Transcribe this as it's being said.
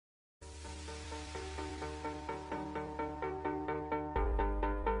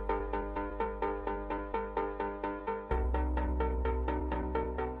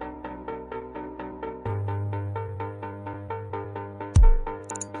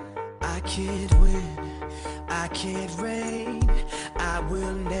can't win, I can't reign. I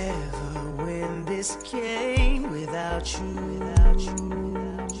will never win this game without you, without you,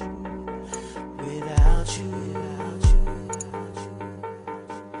 without you, without you, without you.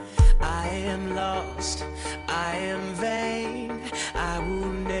 I am lost, I am vain. I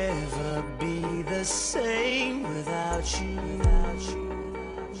will never be the same without you, without you,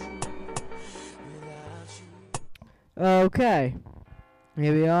 without you. Okay,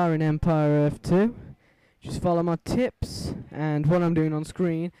 here we are in Empire Earth 2. Just follow my tips and what I'm doing on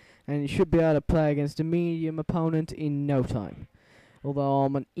screen, and you should be able to play against a medium opponent in no time. Although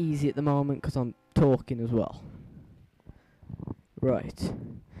I'm on easy at the moment because I'm talking as well. Right.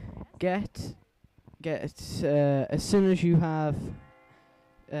 Get as soon as you have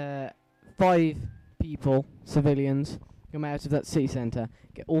 5 people, civilians, come out of that city centre,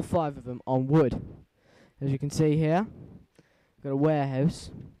 get all 5 of them on wood. As you can see here, got a warehouse,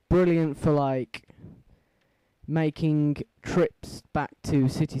 brilliant for like making trips back to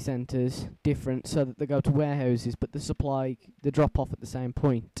city centres different so that they go to warehouses but the drop off at the same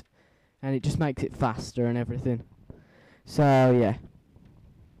point, and it just makes it faster and everything. So yeah.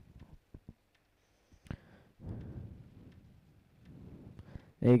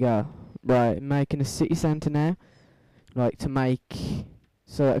 There you go. Right, making a city centre now. Like to make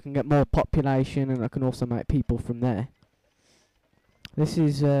so that I can get more population, and I can also make people from there. This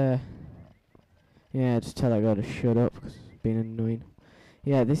is yeah, just tell that guy to shut up because it's been annoying.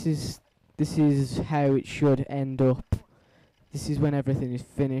 Yeah, this is how it should end up. This is when everything is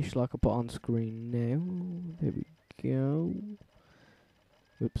finished, like I put on screen now. There we go.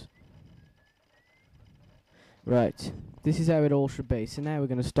 Oops. Right, this is how it all should be. So now we're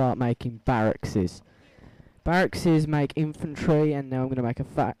going to start making barrackses. Barrackses make infantry, and now I'm going to make a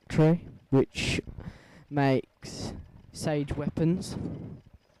factory, which makes sage weapons.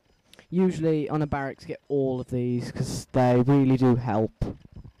 Usually on a barracks get all of these because they really do help.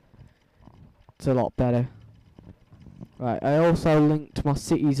 It's a lot better. Right, I also linked my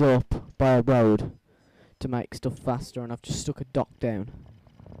cities up by a road to make stuff faster, and I've just stuck a dock down.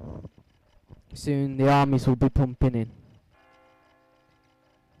 Soon the armies will be pumping in.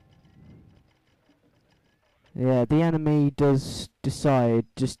 Yeah, the enemy does decide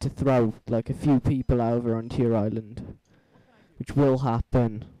just to throw like a few people over onto your island, which will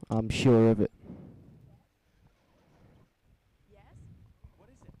happen, I'm sure of it.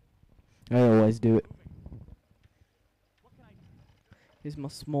 I always do it. Here's my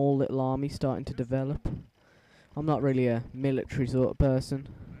small little army starting to develop. I'm not really a military sort of person.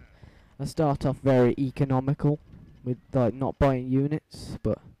 I start off very economical, with like not buying units,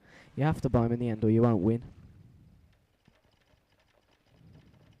 but you have to buy them in the end or you won't win.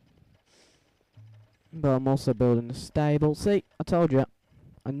 But I'm also building a stable. See, I told you.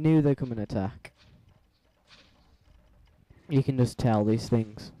 I knew they'd come and attack. You can just tell these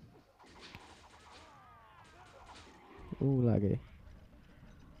things. Ooh, laggy.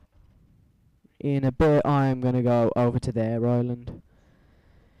 In a bit, I'm going to go over to their island,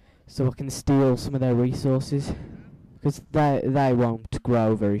 so I can steal some of their resources, because they won't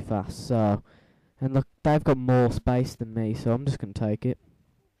grow very fast. So, and look, they've got more space than me, so I'm just going to take it.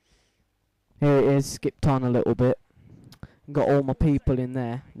 Here it is, skipped on a little bit. Got all my people in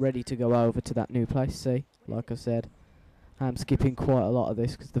there, ready to go over to that new place. See, like I said, I'm skipping quite a lot of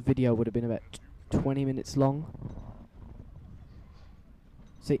this because the video would have been about 20 minutes long.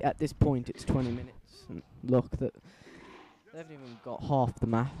 See, at this point it's 20 minutes, and look, that they haven't even got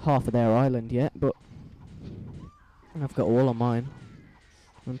half of their island yet, but I've got all of mine.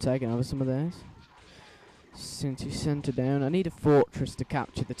 I'm taking over some of theirs. City centre down. I need a fortress to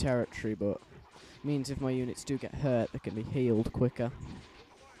capture the territory, but means if my units do get hurt, they can be healed quicker.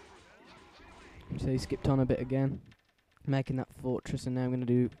 So he skipped on a bit again, making that fortress, and now I'm going to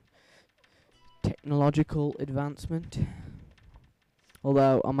do technological advancement.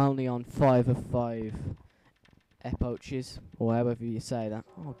 Although I'm only on 5 of 5 epoches, or however you say that.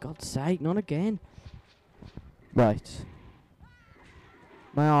 Oh, God's sake, not again. Right.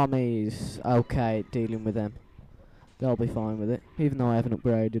 My army's okay at dealing with them. They'll be fine with it, even though I haven't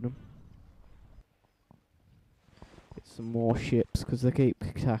upgraded them. Get some more ships, because they keep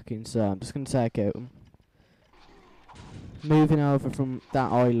attacking, so I'm just going to take out them. Moving over from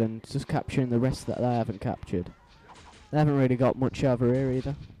that island, just capturing the rest that they haven't captured. They haven't really got much over here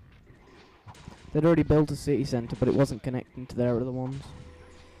either. They'd already built a city centre, but it wasn't connecting to their other ones.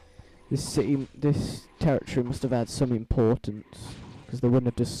 This territory must have had some importance, because they wouldn't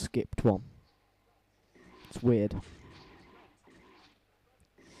have just skipped one. It's weird.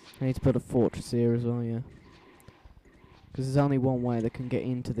 I need to build a fortress here as well, yeah. because there's only one way they can get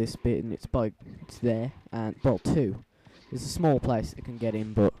into this bit, and it's there, and well, two. There's a small place they can get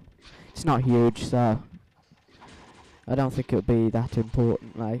in, but it's not huge, so I don't think it'll be that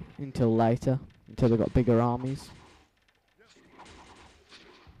important until later, until they've got bigger armies.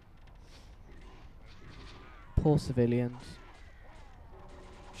 Poor civilians.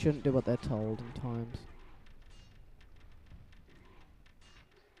 Shouldn't do what they're told in times.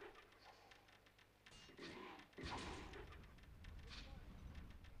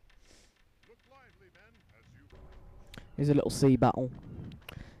 Here's a little sea battle.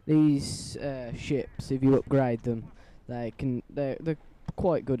 These ships, if you upgrade them, they're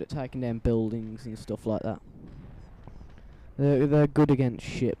quite good at taking down buildings and stuff like that. They're good against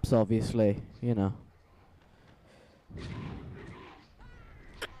ships, obviously, you know.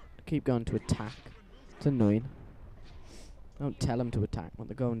 Keep going to attack. It's annoying. Don't tell them to attack, but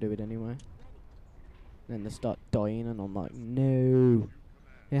they go and do it anyway. Then they start dying, and I'm like, no.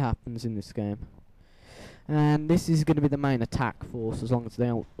 It happens in this game. And this is going to be the main attack force, as long as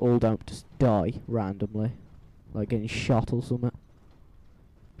they all don't just die randomly. Like getting shot or something.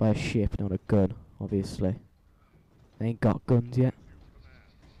 By a ship, not a gun, obviously. They ain't got guns yet.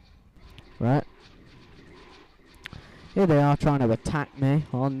 Right. Here they are trying to attack me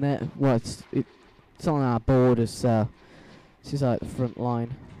on there. Well, it's on our borders, so this is like the front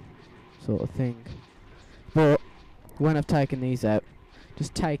line sort of thing. But when I've taken these out,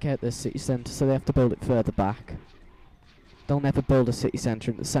 just take out the city centre, so they have to build it further back. They'll never build a city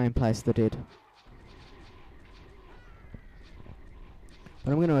centre in the same place they did.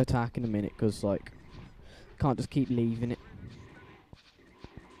 But I'm going to attack in a minute, because like, can't just keep leaving it.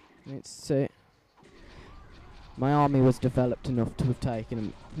 Let's see. My army was developed enough to have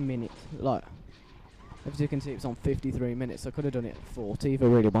taken a minute. Like, as you can see, it's on 53 minutes. I could have done it at 40 if I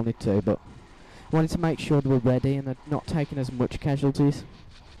really wanted to, but I wanted to make sure they were ready and they're not taking as much casualties.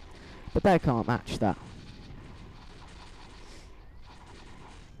 But they can't match that.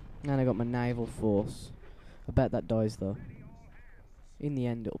 And I got my naval force. I bet that dies though. In the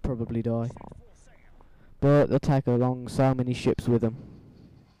end, it'll probably die. But they'll take along so many ships with them.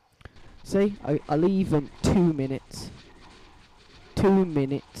 See, I leave them 2 minutes. 2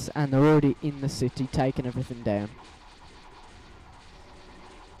 minutes, and they're already in the city, taking everything down.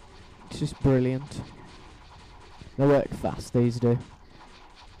 It's just brilliant. They work fast, these do.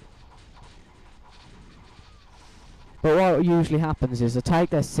 But what usually happens is they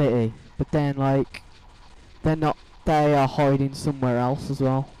take their city, but then like they are hiding somewhere else as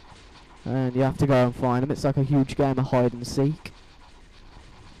well, and you have to go and find them. It's like a huge game of hide and seek.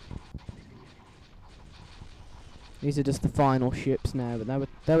 These are just the final ships now, but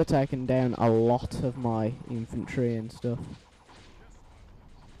they were taking down a lot of my infantry and stuff.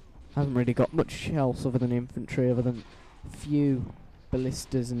 Haven't really got much else other than infantry, other than a few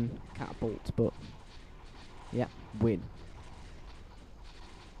ballistas and catapults, but yeah, win.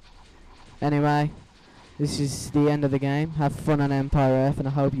 Anyway, this is the end of the game. Have fun on Empire Earth, and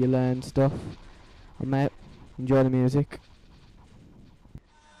I hope you learned stuff. I'm out. Enjoy the music.